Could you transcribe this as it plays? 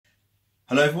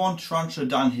Hello everyone,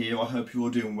 TarantulaDan here. I hope you're all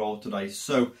doing well today.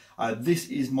 So this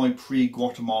is my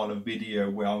pre-Guatemala video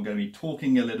where I'm going to be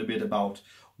talking a little bit about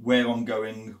where I'm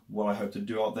going, what I hope to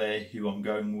do out there, who I'm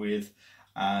going with,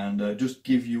 and just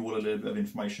give you all a little bit of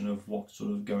information of what's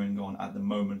sort of going on at the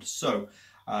moment. So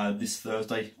this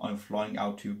Thursday I'm flying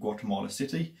out to Guatemala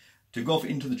City to go off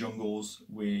into the jungles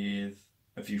with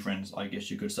a few friends, I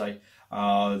guess you could say.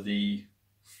 The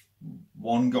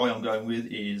one guy I'm going with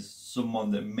is someone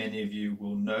that many of you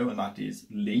will know, and that is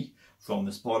Lee from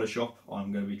the Spider Shop.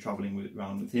 I'm going to be travelling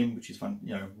around with him, which is fun.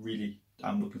 Really,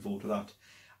 I'm looking forward to that.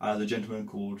 There's a gentleman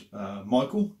called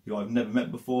Michael, who I've never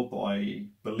met before, but I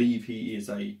believe he is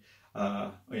a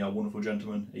wonderful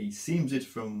gentleman. He seems it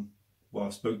from what I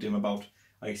spoke to him about.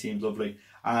 He seems lovely.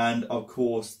 And of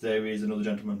course, there is another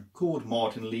gentleman called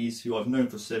Martin Lees, who I've known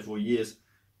for several years.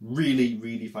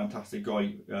 Really fantastic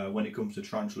guy when it comes to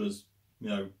tarantulas,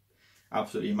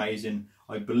 absolutely amazing.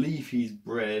 I believe he's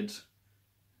bred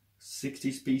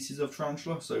 60 species of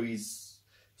tarantula, so he's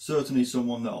certainly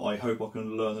someone that I hope I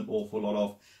can learn an awful lot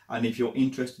of. And if you're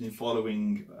interested in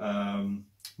following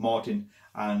Martin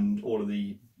and all of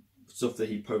the stuff that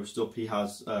he posts up, he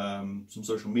has some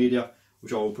social media,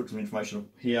 which I will put some information up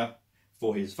here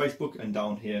for his Facebook and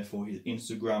down here for his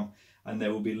Instagram, and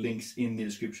there will be links in the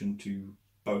description to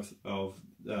both of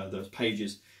those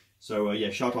pages. So yeah,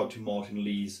 shout out to Martin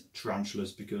Lee's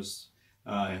Tarantulas, because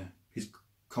his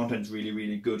content's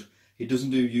really good. He doesn't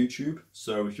do YouTube,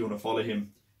 so if you want to follow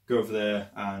him, go over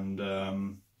there and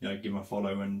give him a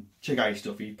follow and check out his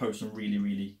stuff. He posts some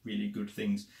really good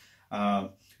things.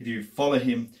 If you follow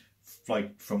him,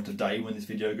 like from today when this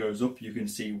video goes up, you can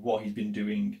see what he's been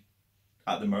doing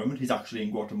at the moment. He's actually in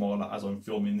Guatemala as I'm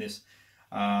filming this,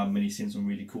 and he's seen some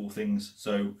really cool things.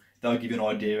 So that'll give you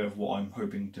an idea of what I'm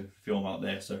hoping to film out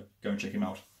there, so go and check him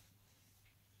out.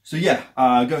 So yeah,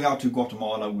 going out to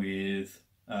Guatemala with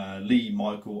Lee,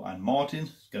 Michael and Martin.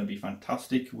 It's going to be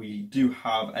fantastic. We do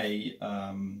have a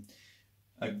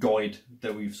guide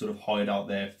that we've sort of hired out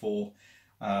there for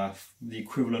the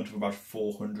equivalent of about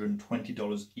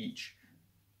 $420 each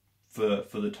for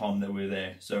the time that we're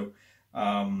there. So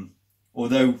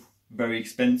although very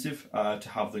expensive to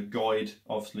have the guide,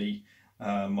 obviously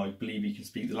I believe he can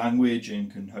speak the language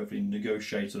and can hopefully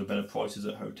negotiate sort of better prices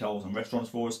at hotels and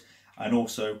restaurants for us. And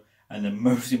also, and the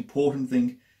most important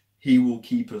thing, he will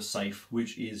keep us safe,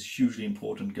 which is hugely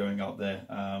important going out there.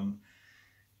 I've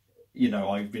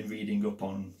been reading up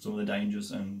on some of the dangers,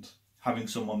 and having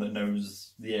someone that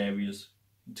knows the areas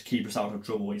to keep us out of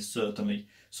trouble is certainly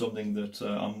something that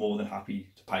I'm more than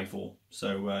happy to pay for.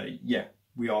 So yeah,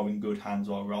 we are in good hands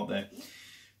while we're out there.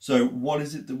 So what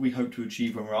is it that we hope to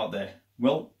achieve when we're out there?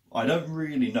 Well, I don't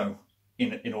really know,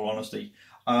 in all honesty.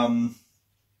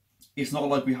 It's not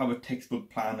like we have a textbook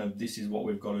plan of this is what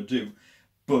we've got to do.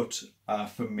 But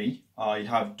for me, I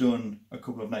have done a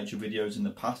couple of nature videos in the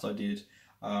past. I did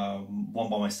one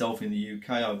by myself in the UK.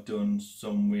 I've done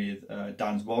some with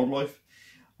Dan's Wildlife,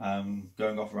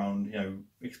 going off around,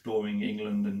 exploring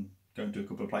England and going to a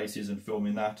couple of places and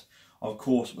filming that. Of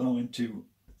course, when I went to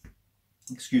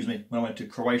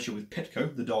Croatia with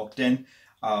Petco, the Dark Den,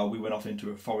 we went off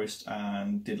into a forest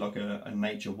and did like a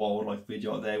nature wildlife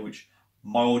video out there, which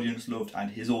my audience loved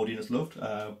and his audience loved.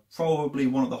 Probably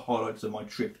one of the highlights of my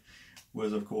trip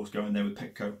was, of course, going there with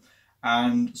Petco.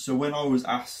 And so when I was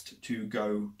asked to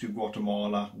go to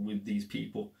Guatemala with these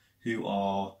people who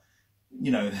are,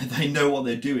 they know what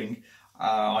they're doing,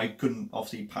 I couldn't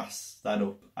obviously pass that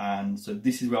up. And so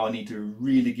this is where I need to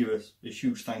really give a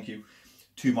huge thank you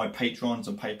to my patrons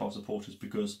and PayPal supporters,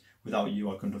 because without you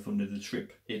I couldn't have funded the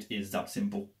trip. It is that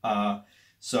simple.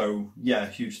 So yeah,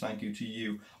 huge thank you to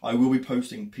you. I will be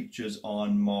posting pictures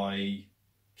on my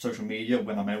social media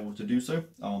when I'm able to do so,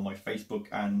 on my Facebook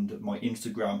and my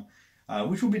Instagram,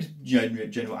 which will be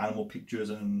general animal pictures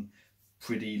and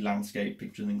pretty landscape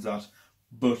pictures and things like that.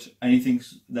 But anything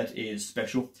that is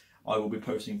special, I will be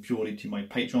posting purely to my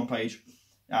Patreon page.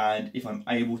 And if I'm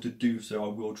able to do so, I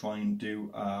will try and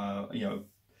do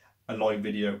a live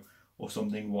video or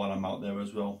something while I'm out there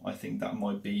as well. I think that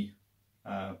might be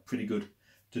pretty good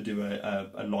to do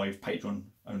a live Patreon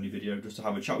only video, just to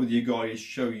have a chat with you guys,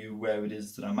 show you where it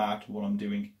is that I'm at, what I'm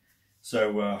doing.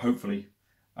 So hopefully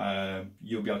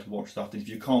you'll be able to watch that. And if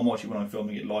you can't watch it when I'm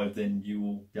filming it live, then you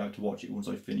will be able to watch it once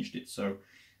I've finished it. So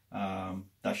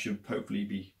that should hopefully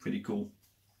be pretty cool.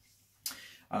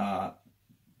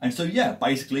 And so yeah,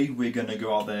 basically we're going to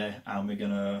go out there and we're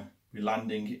going to be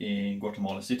landing in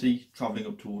Guatemala City, travelling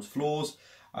up towards Flores,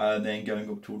 then going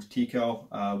up towards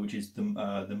Tikal, which is the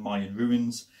Mayan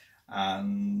ruins,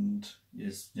 and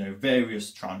there's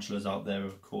various tarantulas out there,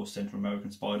 of course, Central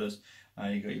American spiders,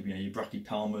 You got your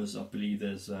brachypelmas. I believe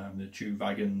there's the two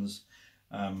vagans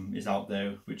is out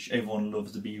there, which everyone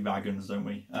loves to be vagans, don't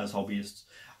we, as hobbyists?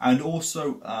 And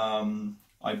also,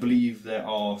 I believe there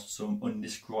are some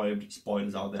undescribed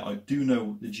spiders out there. I do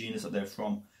know the genus that they're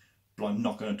from, but I'm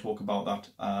not going to talk about that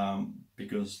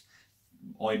because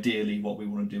ideally what we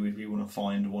want to do is we want to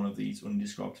find one of these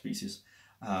undescribed species,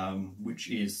 which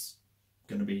is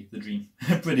going to be the dream,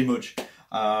 pretty much.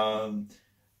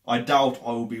 I doubt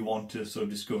I will be one to sort of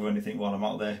discover anything while I'm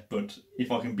out there, but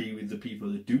if I can be with the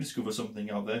people that do discover something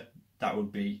out there, that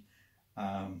would be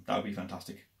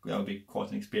fantastic. That would be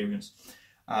quite an experience.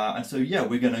 And so yeah,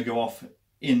 we're going to go off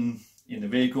in the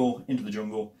vehicle into the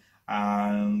jungle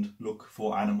and look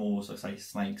for animals, like say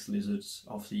snakes, lizards,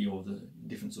 obviously, or the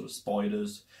different sort of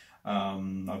spiders.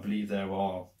 I believe there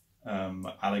are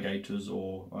alligators,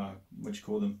 or what do you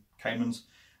call them, caimans,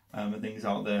 and things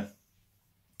out there.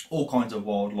 All kinds of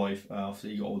wildlife.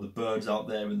 Obviously, you got all the birds out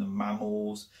there and the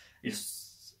mammals.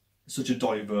 It's such a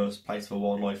diverse place for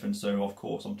wildlife, and so of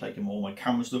course I'm taking all my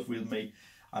camera stuff with me,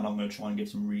 and I'm going to try and get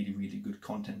some really, really good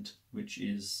content, which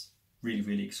is really,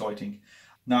 really exciting.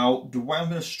 Now, the way I'm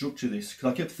going to structure this,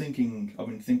 because I've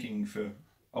been thinking for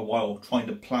a while, trying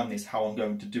to plan this, how I'm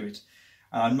going to do it,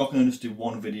 and I'm not going to just do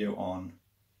one video on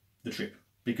the trip,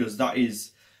 because that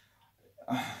is,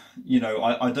 you know,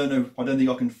 I don't think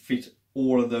I can fit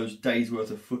all of those days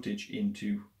worth of footage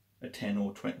into a 10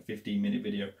 or 15 minute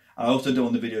video. I also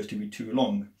don't want the videos to be too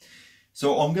long.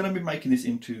 So I'm going to be making this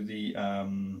into the,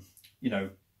 you know,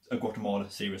 a Guatemala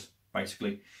series,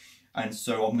 basically. And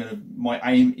so my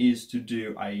aim is to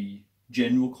do a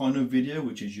general kind of video,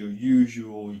 which is your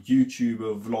usual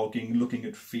YouTuber vlogging, looking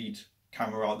at feet,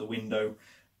 camera out the window,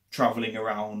 traveling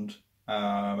around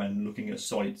and looking at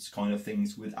sites kind of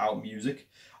things without music.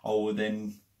 I will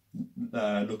then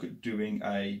look at doing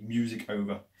a music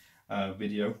over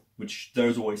video, which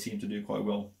those always seem to do quite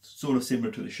well, sort of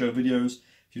similar to the show videos.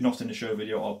 If you've not seen the show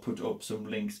video, I'll put up some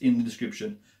links in the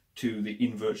description to the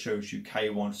Invert Shows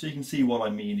UK one, so you can see what I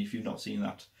mean if you've not seen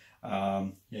that.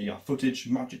 Yeah, footage,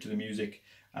 match it to the music,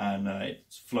 and it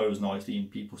flows nicely and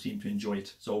people seem to enjoy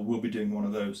it, so we'll be doing one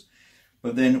of those.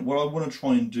 But then what I want to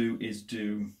try and do is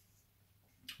do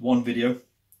one video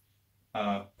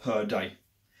per day.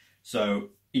 So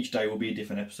each day will be a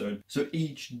different episode. So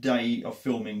each day of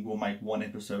filming will make one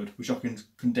episode, which I can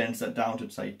condense that down to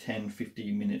say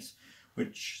 10-15 minutes,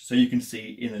 which so you can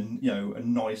see in a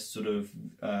nice sort of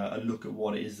a look at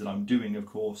what it is that I'm doing, of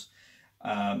course.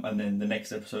 And then the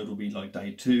next episode will be like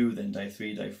day 2, then day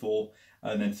 3, day 4,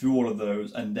 and then through all of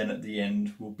those, and then at the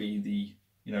end will be the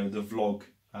the vlog,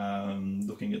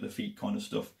 looking at the feet kind of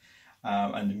stuff,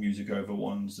 and the music over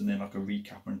ones, and then like a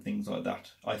recap and things like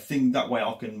that. I think that way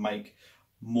I can make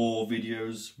more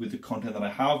videos with the content that I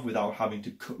have without having to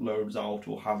cut loads out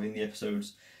or having the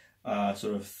episodes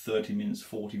sort of 30 minutes,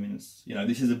 40 minutes. You know,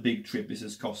 this is a big trip. This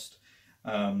has cost,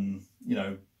 you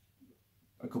know,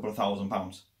 a couple of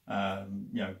 £1,000,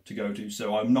 you know, to go to.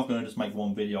 So I'm not going to just make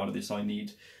one video out of this. I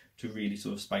need to really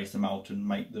sort of space them out and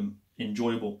make them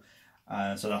enjoyable.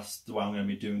 So that's the way I'm going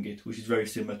to be doing it, which is very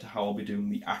similar to how I'll be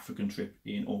doing the African trip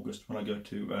in August when I go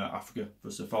to Africa for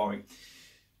safari.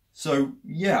 So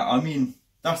yeah, I mean,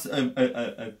 that's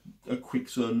a quick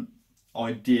sort of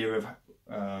idea of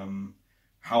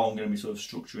how I'm going to be sort of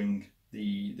structuring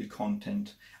the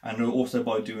content, and also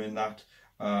by doing that,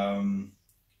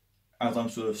 as I'm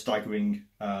sort of staggering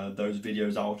those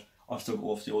videos out, I've still got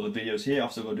obviously all the videos here.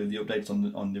 I've still got to do the updates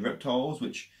on the reptiles,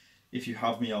 which if you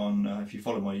have me on, if you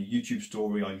follow my YouTube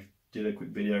story, I did a quick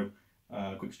video,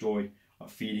 quick story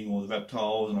of feeding all the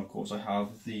reptiles, and of course I have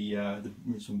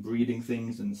some breeding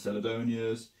things and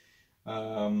Celadonias,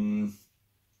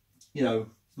 you know,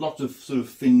 lots of sort of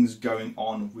things going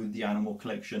on with the animal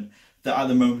collection that at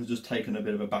the moment has just taken a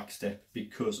bit of a back step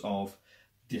because of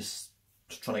this,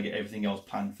 trying to get everything else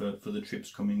planned for the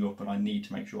trips coming up, and I need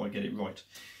to make sure I get it right.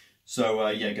 So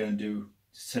yeah, going to do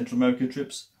Central America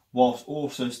trips, whilst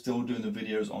also still doing the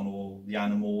videos on all the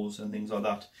animals and things like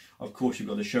that. Of course, you've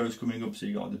got the shows coming up, so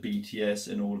you've got the BTS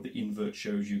and all of the Invert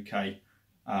Shows UK.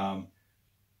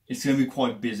 It's going to be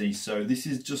quite busy, so this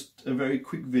is just a very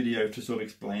quick video to sort of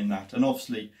explain that. And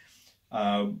obviously,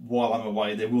 while I'm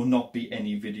away, there will not be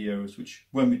any videos, which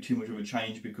won't be too much of a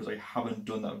change because I haven't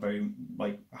done that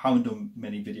I haven't done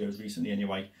many videos recently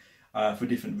anyway, for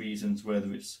different reasons,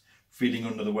 whether it's feeling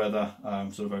under the weather,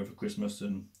 sort of over Christmas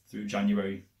and through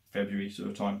January, February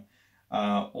sort of time,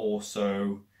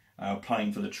 also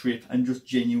planning for the trip and just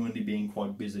genuinely being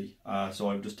quite busy. So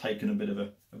I've just taken a bit of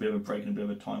a break and a bit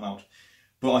of a time out.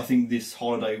 But I think this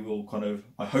holiday will kind of,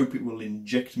 I hope it will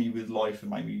inject me with life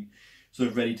and make me sort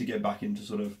of ready to get back into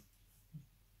sort of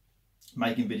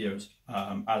making videos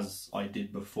as I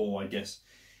did before, I guess,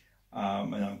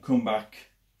 and I'll come back,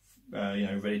 you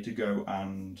know, ready to go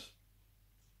and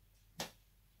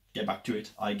get back to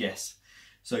it, I guess.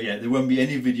 So yeah, there won't be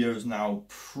any videos now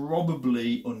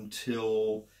probably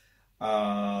until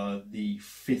the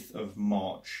 5th of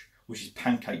March, which is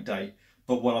Pancake Day.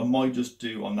 But what I might just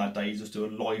do on that day is just do a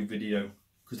live video,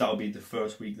 because that'll be the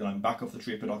first week that I'm back off the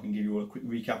trip, and I can give you a quick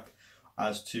recap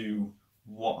as to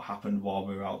what happened while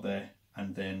we were out there,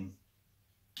 and then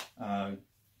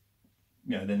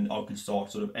you know, then I can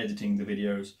start sort of editing the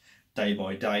videos day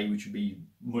by day, which would be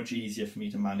much easier for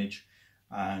me to manage,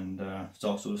 and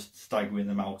start sort of staggering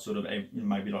them out, sort of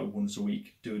maybe like once a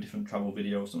week, do a different travel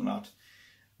video or something like that.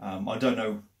 I don't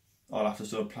know, I'll have to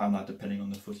sort of plan that depending on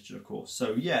the footage, of course.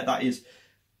 So yeah, that is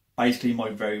basically my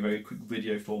very quick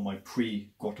video for my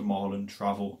pre-Guatemalan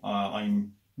travel.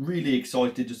 I'm really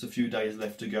excited, just a few days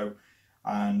left to go,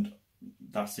 and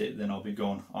that's it, then I'll be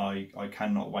gone. I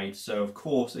cannot wait. So of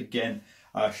course, again,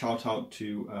 shout out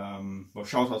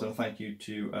and thank you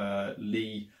to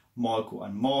Lee, Michael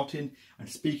and Martin. And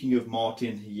speaking of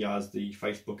Martin, he has the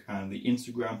Facebook and the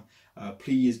Instagram.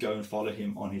 Please go and follow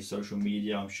him on his social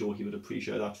media. I'm sure he would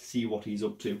appreciate that, to see what he's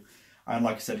up to. And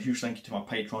like I said, a huge thank you to my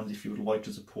patrons. If you would like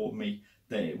to support me,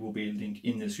 there will be a link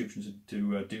in the description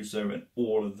to do so, and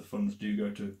all of the funds do go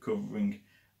to covering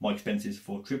my expenses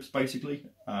for trips, basically,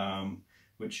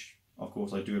 which of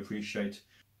course I do appreciate.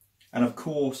 And of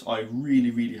course, I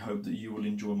really hope that you will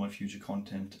enjoy my future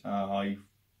content. I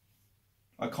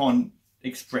can't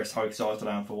express how excited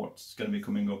I am for what's going to be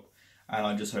coming up, and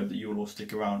I just hope that you will all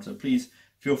stick around. So please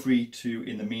feel free to,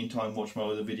 in the meantime, watch my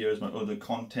other videos, my other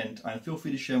content, and feel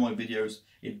free to share my videos.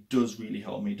 It does really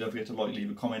help me. Don't forget to like, leave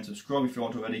a comment, subscribe if you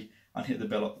aren't already, and hit the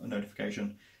bell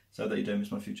notification so that you don't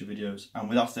miss my future videos. And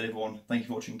with that said, everyone, thank you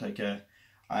for watching, take care,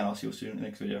 and I'll see you soon in the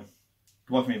next video.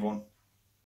 Goodbye from me, everyone.